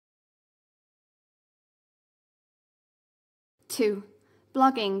2.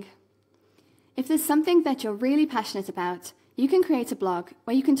 Blogging. If there's something that you're really passionate about, you can create a blog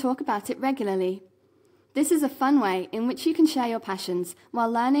where you can talk about it regularly. This is a fun way in which you can share your passions while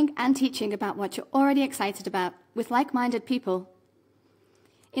learning and teaching about what you're already excited about with like-minded people.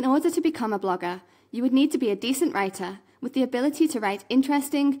 In order to become a blogger, you would need to be a decent writer with the ability to write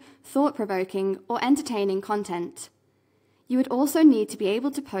interesting, thought-provoking, or entertaining content. You would also need to be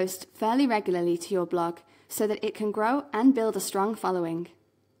able to post fairly regularly to your blog so that it can grow and build a strong following.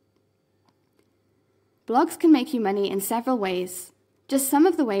 Blogs can make you money in several ways. Just some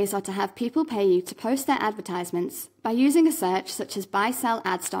of the ways are to have people pay you to post their advertisements by using a search such as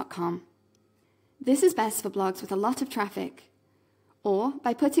buysellads.com. This is best for blogs with a lot of traffic, or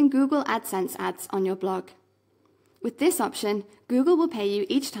by putting Google AdSense ads on your blog. With this option, Google will pay you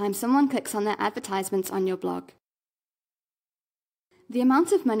each time someone clicks on their advertisements on your blog. The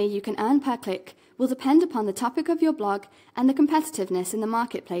amount of money you can earn per click will depend upon the topic of your blog and the competitiveness in the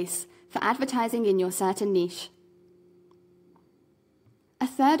marketplace for advertising in your certain niche. A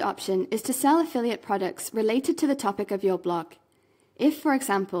third option is to sell affiliate products related to the topic of your blog. If, for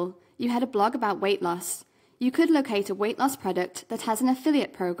example, you had a blog about weight loss, you could locate a weight loss product that has an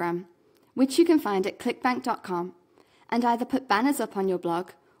affiliate program, which you can find at clickbank.com, and either put banners up on your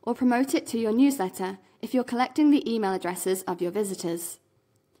blog or promote it to your newsletter if you're collecting the email addresses of your visitors.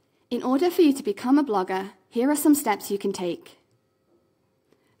 In order for you to become a blogger, here are some steps you can take.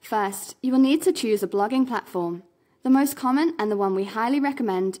 First, you will need to choose a blogging platform. The most common and the one we highly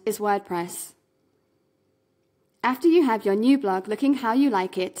recommend is WordPress. After you have your new blog looking how you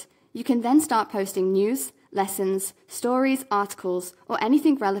like it, you can then start posting news, lessons, stories, articles, or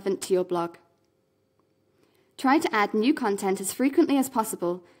anything relevant to your blog. Try to add new content as frequently as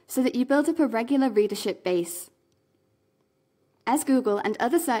possible so that you build up a regular readership base. As Google and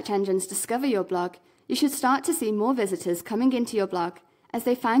other search engines discover your blog, you should start to see more visitors coming into your blog as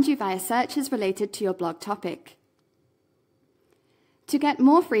they find you via searches related to your blog topic. To get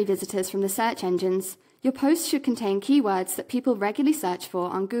more free visitors from the search engines, your posts should contain keywords that people regularly search for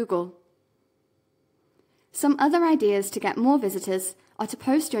on Google. Some other ideas to get more visitors are to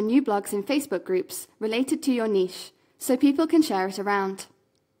post your new blogs in Facebook groups related to your niche, so people can share it around.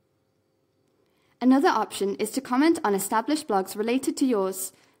 Another option is to comment on established blogs related to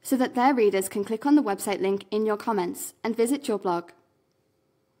yours, so that their readers can click on the website link in your comments and visit your blog.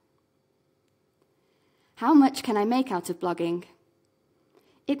 How much can I make out of blogging?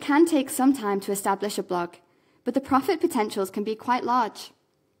 It can take some time to establish a blog, but the profit potentials can be quite large.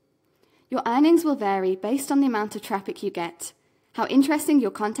 Your earnings will vary based on the amount of traffic you get, how interesting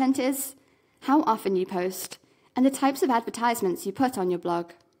your content is, how often you post, and the types of advertisements you put on your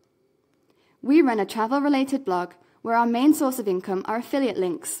blog. We run a travel-related blog where our main source of income are affiliate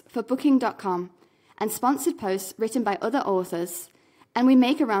links for booking.com and sponsored posts written by other authors, and we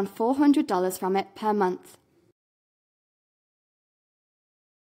make around $400 from it per month.